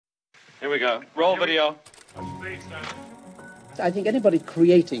Here we go. Roll video. I think anybody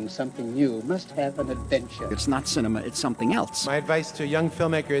creating something new must have an adventure. It's not cinema, it's something else. My advice to a young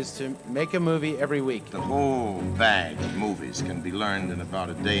filmmaker is to make a movie every week. The whole bag of movies can be learned in about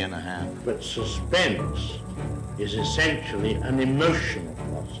a day and a half. But suspense is essentially an emotional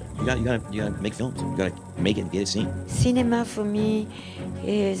process. You gotta make films. You gotta make it and get it seen. Cinema for me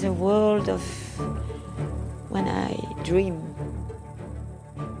is a world of when I dream.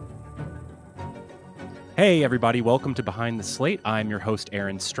 Hey everybody, welcome to Behind the Slate. I'm your host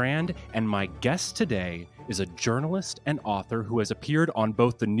Aaron Strand, and my guest today is a journalist and author who has appeared on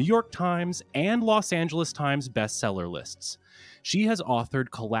both the New York Times and Los Angeles Times bestseller lists. She has authored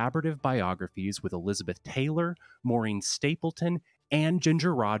collaborative biographies with Elizabeth Taylor, Maureen Stapleton, and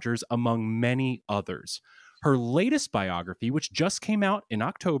Ginger Rogers, among many others. Her latest biography, which just came out in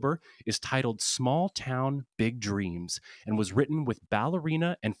October, is titled Small Town, Big Dreams, and was written with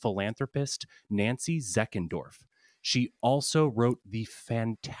ballerina and philanthropist Nancy Zeckendorf. She also wrote the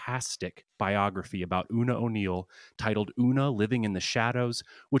fantastic biography about Oona O'Neill titled Oona Living in the Shadows,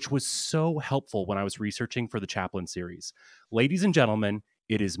 which was so helpful when I was researching for the Chaplin series. Ladies and gentlemen,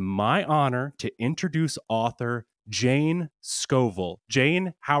 it is my honor to introduce author Jane Scovell.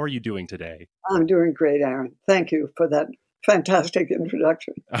 Jane, how are you doing today? I'm doing great, Aaron. Thank you for that fantastic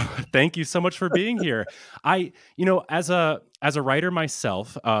introduction. Thank you so much for being here. As a writer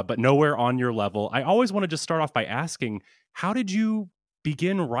myself, but nowhere on your level, I always want to just start off by asking, how did you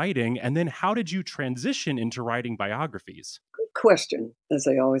begin writing, and then how did you transition into writing biographies? Good question, as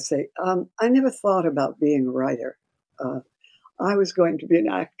I always say. I never thought about being a writer. I was going to be an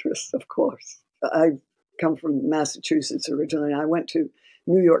actress, of course. I come from Massachusetts originally, and I went to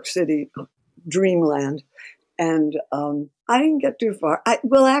New York City, dreamland, and I didn't get too far. I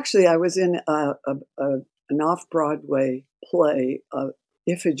was in an off-Broadway play,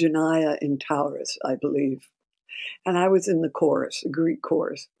 Iphigenia in Tauris, I believe, and I was in the chorus, the Greek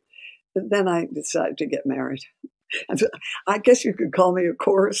chorus. But then I decided to get married. I guess you could call me a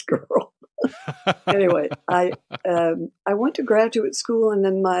chorus girl. Anyway, I went to graduate school, and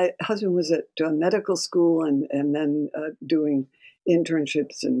then my husband was at medical school and then doing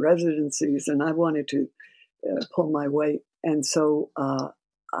internships and residencies, and I wanted to pull my weight. And so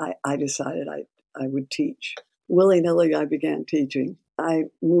I decided I would teach. Willy-nilly, I began teaching. I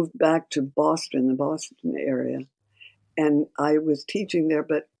moved back to Boston, the Boston area, and I was teaching there,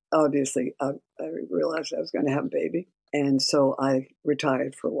 but obviously I realized I was going to have a baby. And so I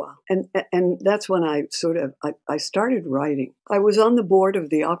retired for a while. And that's when I started writing. I was on the board of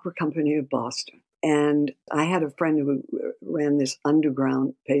the Opera Company of Boston. And I had a friend who ran this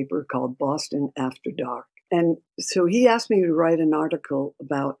underground paper called Boston After Dark. And so he asked me to write an article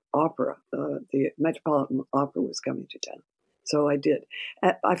about opera. The Metropolitan Opera was coming to town. So I did.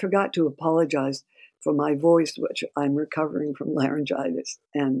 I forgot to apologize for my voice, which I'm recovering from laryngitis,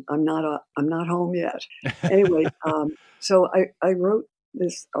 and I'm not home yet. Anyway, so I wrote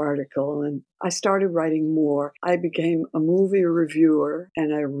this article, and I started writing more. I became a movie reviewer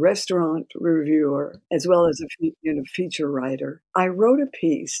and a restaurant reviewer, as well as a feature writer. I wrote a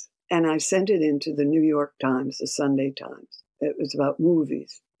piece, and I sent it into the New York Times, the Sunday Times. It was about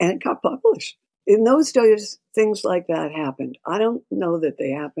movies, and it got published. In those days, things like that happened. I don't know that they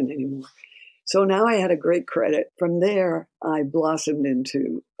happen anymore. So now I had a great credit. From there, I blossomed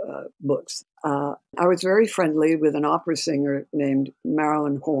into books. I was very friendly with an opera singer named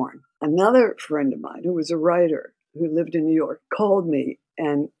Marilyn Horne. Another friend of mine who was a writer who lived in New York called me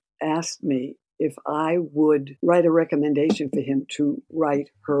and asked me if I would write a recommendation for him to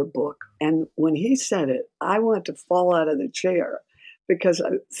write her book. And when he said it, I wanted to fall out of the chair because I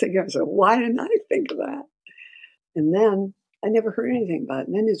was thinking, why didn't I think of that? And then I never heard anything about it.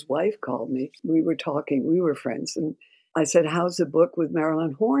 And then his wife called me. We were talking. We were friends. And I said, how's the book with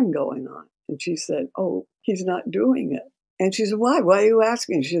Marilyn Horne going on? And she said, oh, he's not doing it. And she said, why? Why are you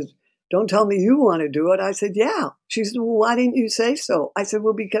asking? She said, don't tell me you want to do it. I said, yeah. She said, well, why didn't you say so? I said,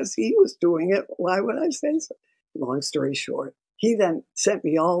 well, because he was doing it. Why would I say so? Long story short, he then sent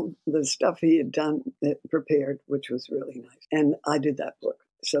me all the stuff he had done, prepared, which was really nice. And I did that book.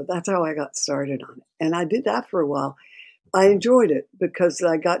 So that's how I got started on it. And I did that for a while. I enjoyed it because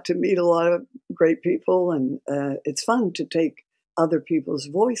I got to meet a lot of great people, and it's fun to take other people's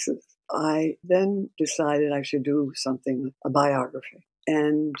voices. I then decided I should do something, a biography.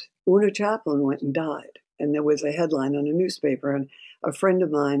 And Oona Chaplin went and died. And there was a headline on a newspaper, and a friend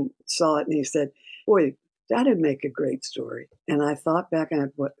of mine saw it, and he said, boy, that'd make a great story. And I thought back and I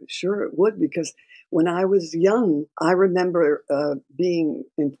thought, sure it would, because when I was young, I remember being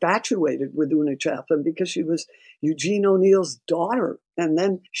infatuated with Oona Chaplin because she was Eugene O'Neill's daughter. And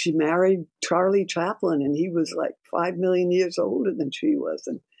then she married Charlie Chaplin, and he was like 5 million years older than she was.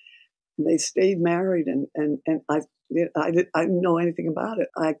 And they stayed married, and I didn't know anything about it.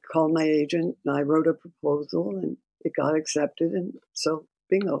 I called my agent, and I wrote a proposal, and it got accepted. And so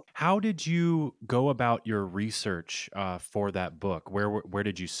bingo. How did you go about your research for that book? Where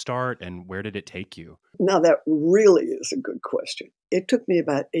did you start, and where did it take you? Now, that really is a good question. It took me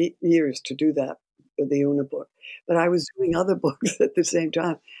about 8 years to do that for the Oona book, but I was doing other books at the same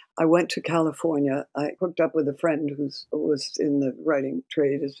time. I went to California. I hooked up with a friend who was in the writing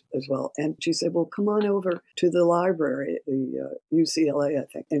trade as well. And she said, well, come on over to the library at the UCLA, I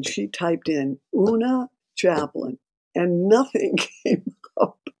think. And she typed in Oona Chaplin, and nothing came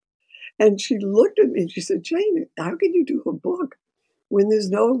up. And she looked at me and she said, Jane, how can you do a book when there's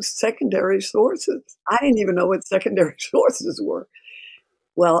no secondary sources? I didn't even know what secondary sources were.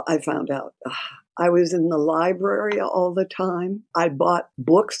 Well, I found out. I was in the library all the time. I bought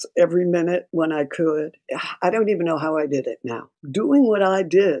books every minute when I could. I don't even know how I did it now. Doing what I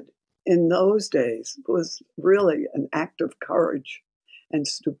did in those days was really an act of courage and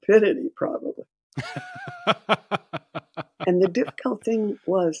stupidity, probably. And the difficult thing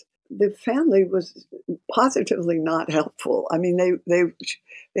was the family was positively not helpful. I mean, they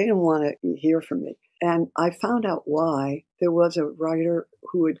didn't want to hear from me. And I found out why. There was a writer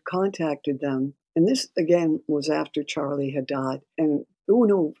who had contacted them. And this, again, was after Charlie had died. And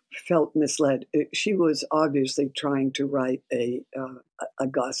Oona felt misled. She was obviously trying to write a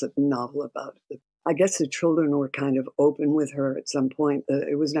gossip novel about it. I guess the children were kind of open with her at some point.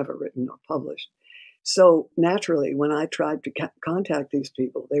 It was never written or published. So naturally, when I tried to contact these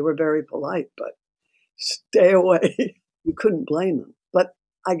people, they were very polite, but stay away. You couldn't blame them. But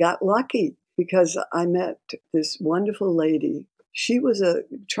I got lucky because I met this wonderful lady. She was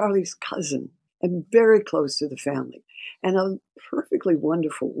Charlie's cousin and very close to the family and a perfectly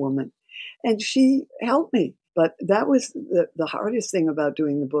wonderful woman. And she helped me. But that was the hardest thing about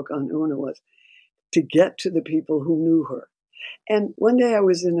doing the book on Oona, was to get to the people who knew her. And one day I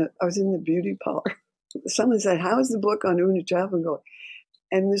was in the beauty parlor. Someone said, how's the book on Oona Chaplin going?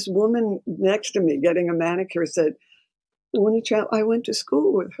 And this woman next to me getting a manicure said, Oona Chaplin, I went to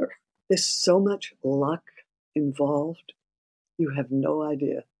school with her. There's so much luck involved. You have no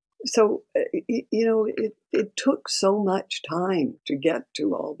idea. So, it took so much time to get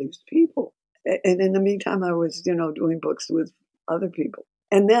to all these people. And in the meantime, I was, doing books with other people.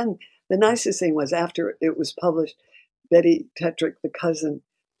 And then the nicest thing was, after it was published, Betty Tetrick, the cousin,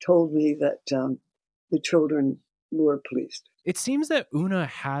 told me that the children were pleased. It seems that Oona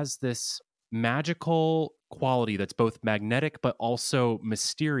has this magical quality that's both magnetic but also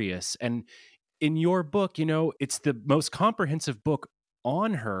mysterious. And in your book, it's the most comprehensive book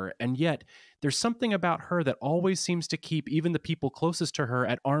on her, and yet there's something about her that always seems to keep even the people closest to her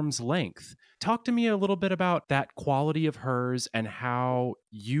at arm's length. Talk to me a little bit about that quality of hers and how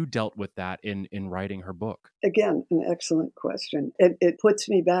you dealt with that in writing her book. Again, an excellent question. It puts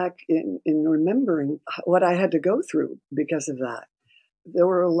me back in remembering what I had to go through because of that. There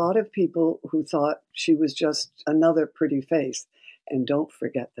were a lot of people who thought she was just another pretty face. And don't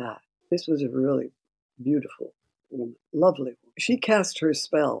forget that. This was a really beautiful woman, lovely. She cast her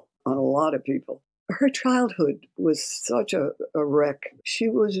spell on a lot of people. Her childhood was such a wreck. She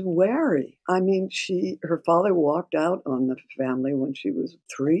was wary. I mean, her father walked out on the family when she was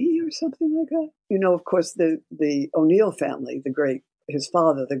 3 or something like that. Of course, the O'Neill family, his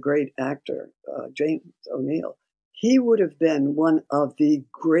father, the great actor, Jane Scovell, he would have been one of the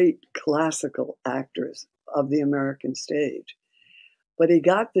great classical actors of the American stage. But he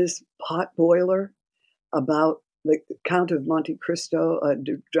got this pot boiler about the Count of Monte Cristo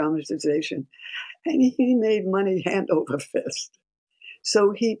dramatization, and he made money hand over fist.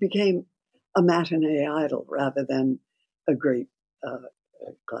 So he became a matinee idol rather than a great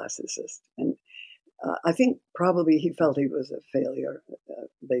classicist. And I think probably he felt he was a failure,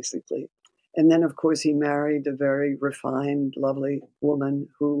 basically. And then, of course, he married a very refined, lovely woman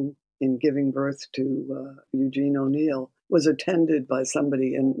who, in giving birth to Eugene O'Neill, was attended by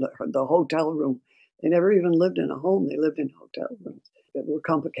somebody in the hotel room. They never even lived in a home. They lived in hotel rooms. There were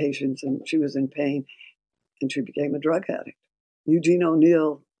complications, and she was in pain, and she became a drug addict. Eugene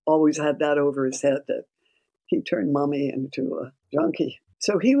O'Neill always had that over his head, that he turned mommy into a junkie.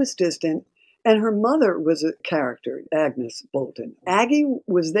 So he was distant, and her mother was a character, Agnes Bolton. Aggie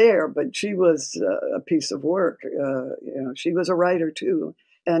was there, but she was a piece of work. She was a writer, too,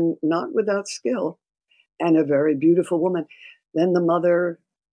 and not without skill. and a very beautiful woman. Then the mother,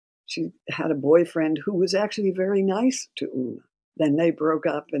 she had a boyfriend who was actually very nice to Oona. Then they broke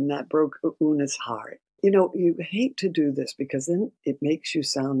up, and that broke Oona's heart. You know, you hate to do this because then it makes you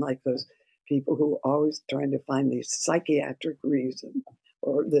sound like those people who are always trying to find the psychiatric reason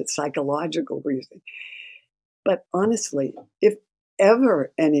or the psychological reason. But honestly, if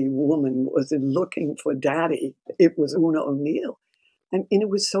ever any woman was looking for daddy, it was Oona O'Neill. And it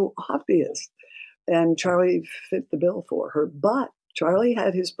was so obvious. And Charlie fit the bill for her. But Charlie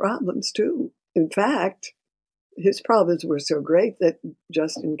had his problems too. In fact, his problems were so great that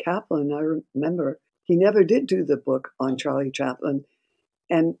Justin Kaplan, I remember, he never did do the book on Charlie Chaplin.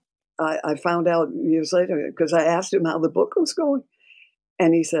 And I found out years later, because I asked him how the book was going.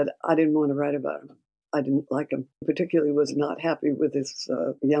 And he said, I didn't want to write about him. I didn't like him. Particularly was not happy with this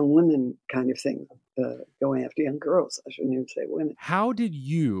young women kind of thing, going after young girls. I shouldn't even say women. How did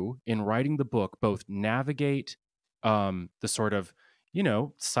you, in writing the book, both navigate the sort of,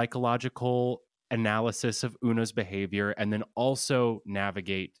 psychological analysis of Oona's behavior, and then also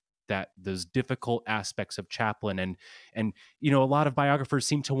navigate those difficult aspects of Chaplin, and a lot of biographers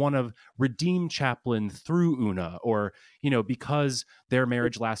seem to want to redeem Chaplin through Oona, or because their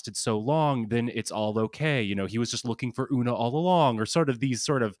marriage lasted so long, then it's all okay. He was just looking for Oona all along, or sort of these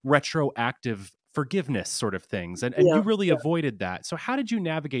sort of retroactive forgiveness sort of things, and you really avoided that. So how did you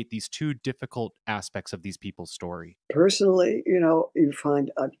navigate these two difficult aspects of these people's story? Personally, you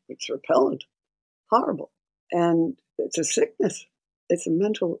find it's repellent, horrible, and it's a sickness. It's a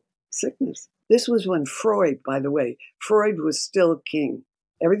mental sickness. This was when Freud, by the way, Freud was still king.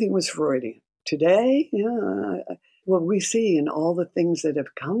 Everything was Freudian. Today, what we see in all the things that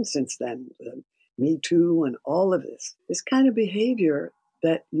have come since then, Me Too and all of this kind of behavior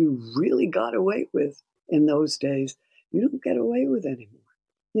that you really got away with in those days, you don't get away with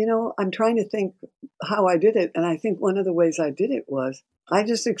anymore. I'm trying to think how I did it, and I think one of the ways I did it was I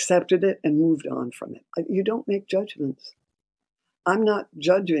just accepted it and moved on from it. You don't make judgments. I'm not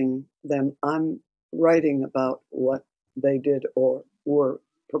judging them. I'm writing about what they did or were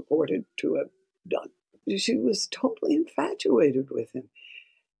purported to have done. She was totally infatuated with him.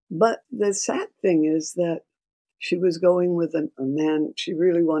 But the sad thing is that she was going with a man. She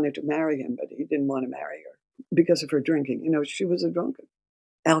really wanted to marry him, but he didn't want to marry her because of her drinking. She was a drunkard,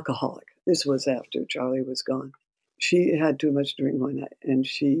 alcoholic. This was after Charlie was gone. She had too much to drink one night, and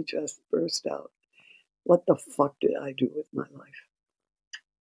she just burst out. What the fuck did I do with my life?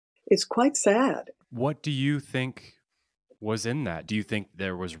 It's quite sad. What do you think was in that? Do you think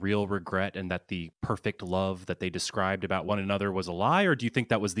there was real regret and that the perfect love that they described about one another was a lie? Or do you think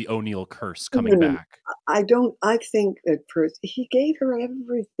that was the O'Neill curse coming back? I don't. I think at first he gave her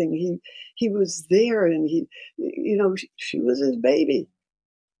everything. He was there, and she was his baby.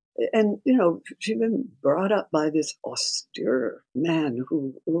 And, she'd been brought up by this austere man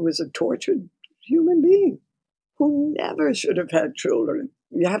who was a tortured human being who never should have had children.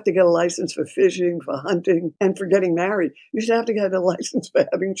 You have to get a license for fishing, for hunting, and for getting married. You should have to get a license for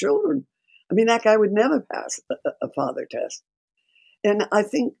having children. I mean, that guy would never pass a father test. And I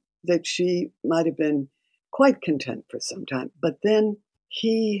think that she might have been quite content for some time. But then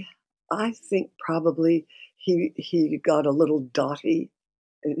I think probably he got a little dotty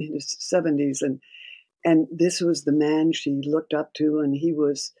in his 70s. And this was the man she looked up to, and he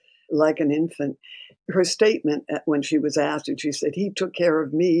was like an infant. Her statement when she was asked, and she said, he took care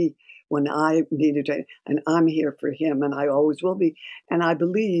of me when I needed to, and I'm here for him, and I always will be. And I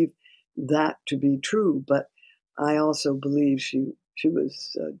believe that to be true, but I also believe she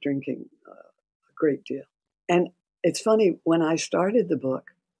was drinking a great deal. And it's funny, when I started the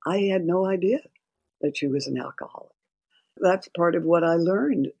book, I had no idea that she was an alcoholic. That's part of what I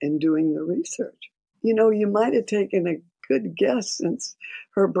learned in doing the research. You might have taken a good guess, since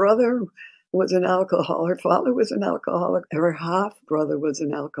her brother was an alcoholic, her father was an alcoholic, her half-brother was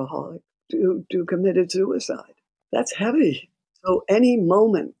an alcoholic who committed suicide. That's heavy. So any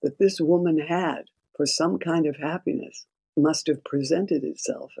moment that this woman had for some kind of happiness must have presented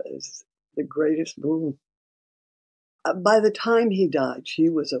itself as the greatest boon. By the time he died, she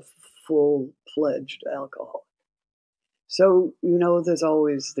was a full-fledged alcoholic. So, there's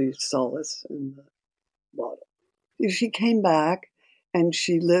always the solace in the bottle. She came back, and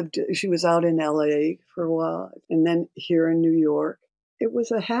she was out in LA for a while, and then here in New York. It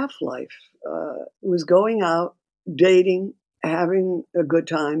was a half-life. It was going out, dating, having a good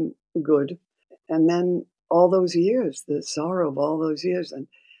time, and then all those years, the sorrow of all those years.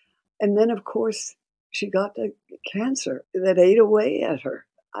 And then, of course, she got the cancer that ate away at her.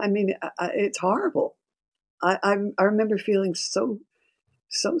 I mean, it's horrible. I remember feeling so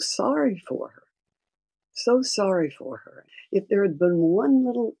sorry for her. so sorry for her. If there had been one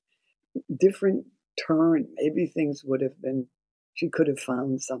little different turn, maybe things would have been, she could have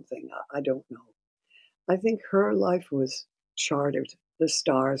found something. I don't know. I think her life was charted, the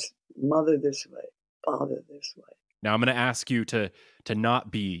stars, mother this way, father this way. Now I'm going to ask you to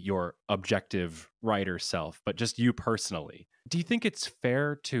not be your objective writer self, but just you personally. Do you think it's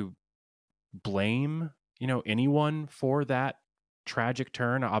fair to blame, anyone for that tragic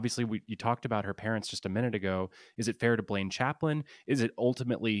turn? Obviously, you talked about her parents just a minute ago. Is it fair to blame Chaplin? Is it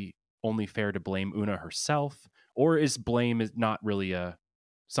ultimately only fair to blame Oona herself? Or is blame not really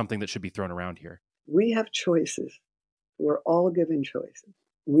something that should be thrown around here? We have choices. We're all given choices.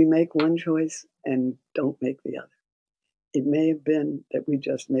 We make one choice and don't make the other. It may have been that we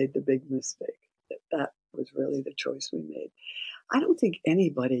just made the big mistake, that was really the choice we made. I don't think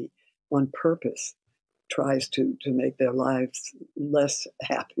anybody on purpose tries to make their lives less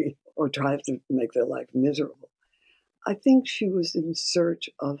happy or tries to make their life miserable. I think she was in search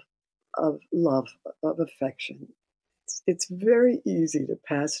of love, of affection. It's very easy to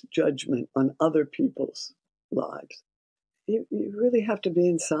pass judgment on other people's lives. You really have to be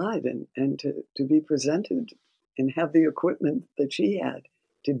inside and to be presented and have the equipment that she had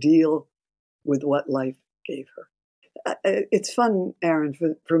to deal with what life gave her. It's fun, Aaron,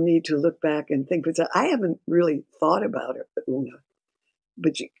 for me to look back and think, because I haven't really thought about her, Oona,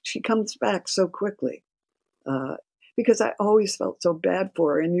 but she comes back so quickly because I always felt so bad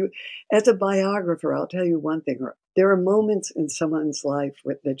for her. And as a biographer, I'll tell you one thing. There are moments in someone's life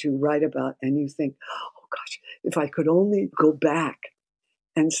that you write about and you think, oh gosh, if I could only go back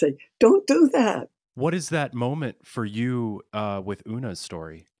and say, don't do that. What is that moment for you with Oona's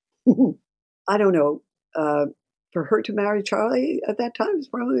story? I don't know. For her to marry Charlie at that time is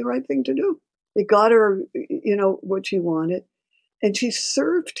probably the right thing to do. It got her, what she wanted. And she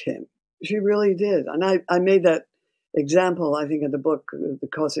served him. She really did. And I made that example, I think, in the book, the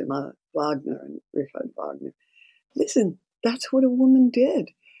Cosima Wagner and Richard Wagner. Listen, that's what a woman did.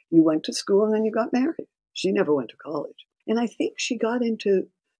 You went to school and then you got married. She never went to college. And I think she got into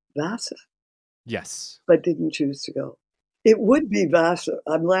Vassar. Yes. But didn't choose to go. It would be Vassar.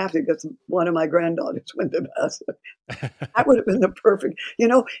 I'm laughing because one of my granddaughters went to Vassar. That would have been the perfect,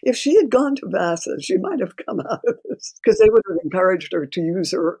 if she had gone to Vassar, she might have come out of this because they would have encouraged her to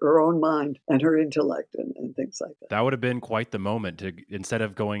use her own mind and her intellect and things like that. That would have been quite the moment to, instead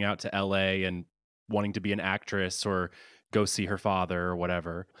of going out to LA and wanting to be an actress or go see her father or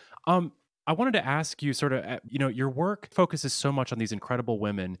whatever. I wanted to ask you sort of, your work focuses so much on these incredible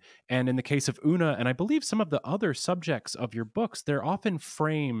women. And in the case of Oona, and I believe some of the other subjects of your books, they're often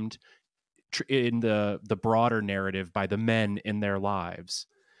framed in the broader narrative by the men in their lives.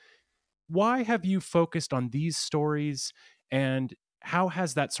 Why have you focused on these stories, and how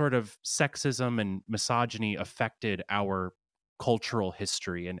has that sort of sexism and misogyny affected our cultural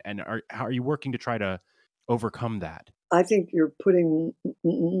history? And how are you working to try to overcome that? I think you're putting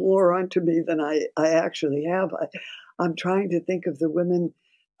more onto me than I actually have. I'm trying to think of the women.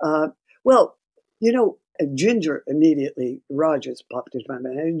 Ginger immediately, Rogers popped into my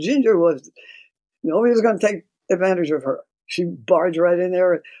mind. And Ginger nobody was going to take advantage of her. She barged right in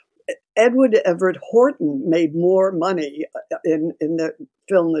there. Edward Everett Horton made more money in the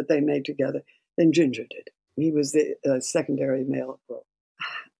film that they made together than Ginger did. He was the secondary male role.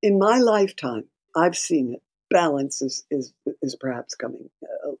 In my lifetime, I've seen it. Balance is perhaps coming,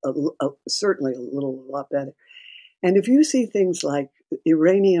 certainly a lot better. And if you see things like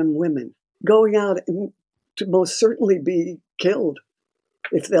Iranian women going out to most certainly be killed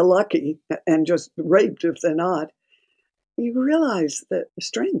if they're lucky and just raped if they're not, you realize that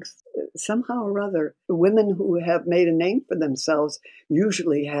strength, somehow or other, the women who have made a name for themselves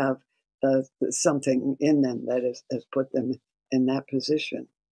usually have something in them that has put them in that position.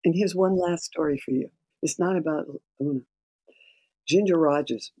 And here's one last story for you. It's not about Oona. Ginger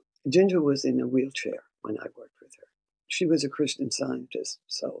Rogers. Ginger was in a wheelchair when I worked with her. She was a Christian Scientist,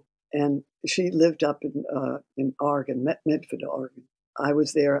 and she lived up in Oregon, Medford, Oregon. I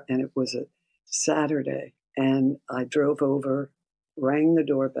was there, and it was a Saturday, and I drove over, rang the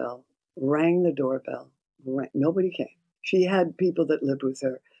doorbell. Nobody came. She had people that lived with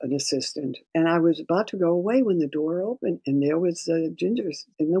her, an assistant, and I was about to go away when the door opened, and there was Ginger's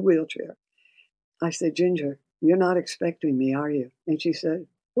in the wheelchair. I said, Ginger, you're not expecting me, are you? And she said,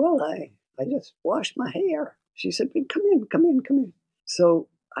 well, I just washed my hair. She said, come in. So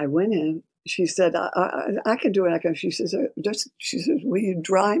I went in. She said, I can do it. She says, will you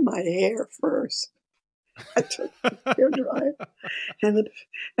dry my hair first? I took the hair dryer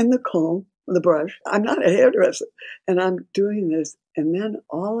and the comb, the brush. I'm not a hairdresser. And I'm doing this. And then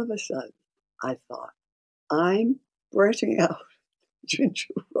all of a sudden, I thought, I'm brushing out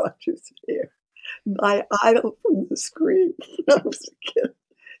Ginger Rogers' hair. My idol from the screen when I was a kid.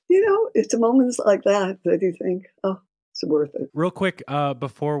 You know, it's moments like that you think, oh, it's worth it. Real quick,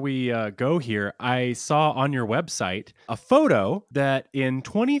 before we go here, I saw on your website a photo that in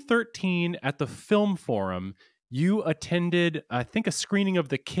 2013 at the Film Forum, you attended, I think, a screening of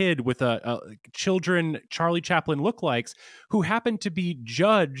The Kid with children Charlie Chaplin lookalikes who happened to be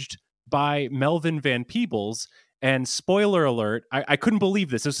judged by Melvin Van Peebles. And spoiler alert, I couldn't believe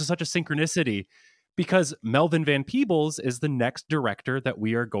this. This is such a synchronicity because Melvin Van Peebles is the next director that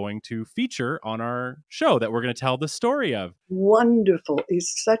we are going to feature on our show that we're going to tell the story of. Wonderful.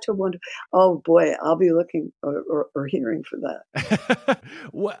 He's such a wonderful. Oh, boy, I'll be looking or hearing for that.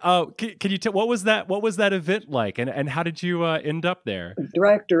 Can you tell what was that event like, and how did you end up there? The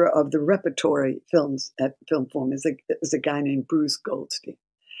director of the repertory films at Film Forum is a guy named Bruce Goldstein.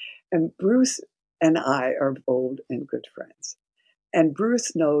 And Bruce and I are old and good friends. And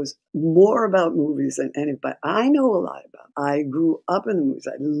Bruce knows more about movies than anybody. I know a lot about them. I grew up in the movies.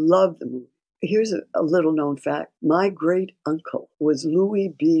 I love the movies. Here's a little known fact. My great uncle was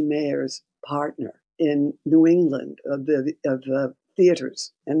Louis B. Mayer's partner in New England of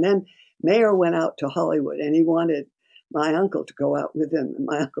theaters. And then Mayer went out to Hollywood and he wanted my uncle to go out with him. And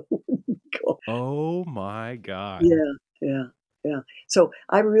my uncle wouldn't go. Oh my God. Yeah. So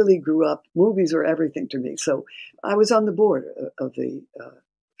I really grew up, movies were everything to me. So I was on the board of the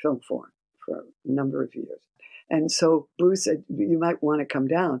Film Forum for a number of years. And so Bruce said, you might want to come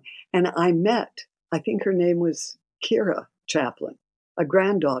down. And I met, I think her name was Kira Chaplin, a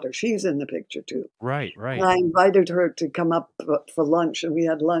granddaughter. She's in the picture too. Right. And I invited her to come up for lunch, and we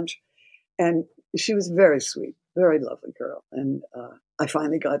had lunch. And she was very sweet, very lovely girl. And I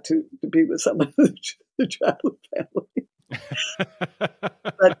finally got to be with some of the Chaplin family.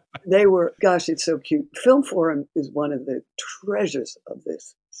 But they were, gosh, it's so cute. Film Forum is one of the treasures of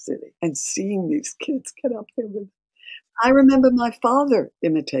this city. And seeing these kids get up there with, I remember my father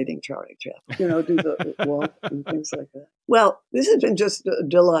imitating Charlie Chaplin, do the walk and things like that. Well, this has been just a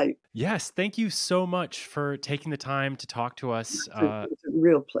delight. Yes, thank you so much for taking the time to talk to us. It's a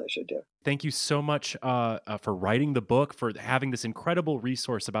real pleasure, dear. Thank you so much for writing the book, for having this incredible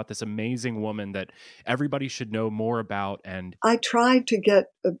resource about this amazing woman that everybody should know more about. And I tried to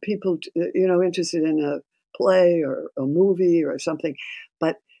get people, interested in a play or a movie or something,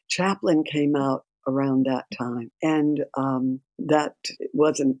 but Chaplin came out around that time, and that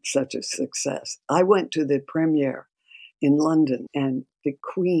wasn't such a success. I went to the premiere in London, and the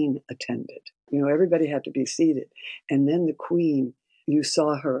Queen attended. Everybody had to be seated, and then the Queen, you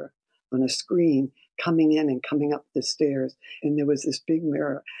saw her on a screen coming in and coming up the stairs, and there was this big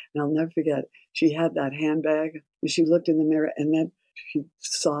mirror, and I'll never forget, she had that handbag, and she looked in the mirror, and then she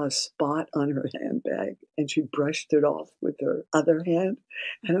saw a spot on her handbag, and she brushed it off with her other hand,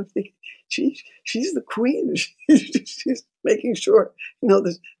 and I'm thinking, she's the Queen. She's making sure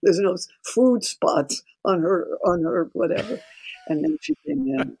there's no food spots on her whatever. And then she came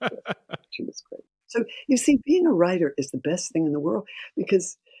in. She was great. So you see, being a writer is the best thing in the world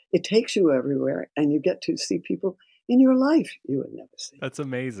because it takes you everywhere, and you get to see people in your life you would never see. That's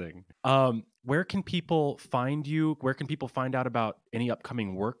amazing. Where can people find you? Where can people find out about any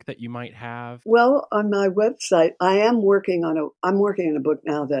upcoming work that you might have? Well, on my website, I'm working on a book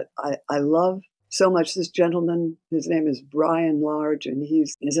now that I love so much. This gentleman, his name is Brian Large, and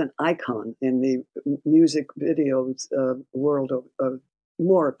he's an icon in the music videos world of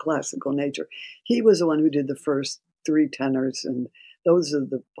more classical nature. He was the one who did the first 3 tenors, and those are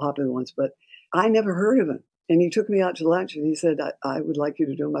the popular ones, but I never heard of him. And he took me out to lunch, and he said, I would like you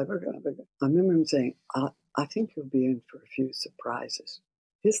to do my book. I remember him saying, I think you'll be in for a few surprises.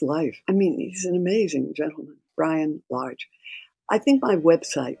 His life, he's an amazing gentleman, Brian Large. I think my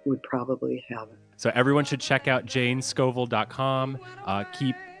website would probably have it. So everyone should check out janescovell.com.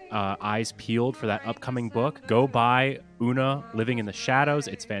 Keep eyes peeled for that upcoming book. Go buy Oona Living in the Shadows.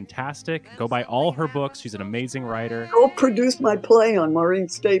 It's fantastic. Go buy all her books. She's an amazing writer. Go produce my play on Maureen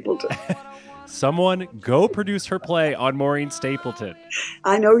Stapleton. Someone go produce her play on Maureen Stapleton.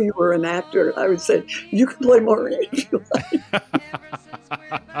 I know you were an actor. I would say, you can play Maureen if you like.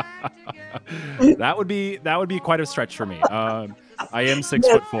 That would be quite a stretch for me. I am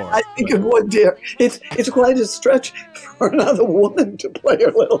 6'4". I think it would, dear. It's quite a stretch for another woman to play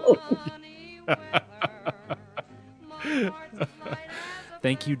her little.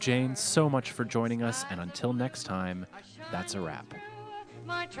 Thank you, Jane, so much for joining us. And until next time, that's a wrap.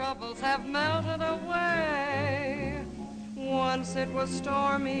 My troubles have melted away. Once it was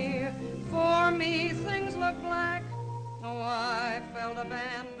stormy. For me, things look black. Oh, I felt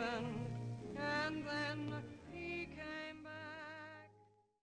abandoned. And then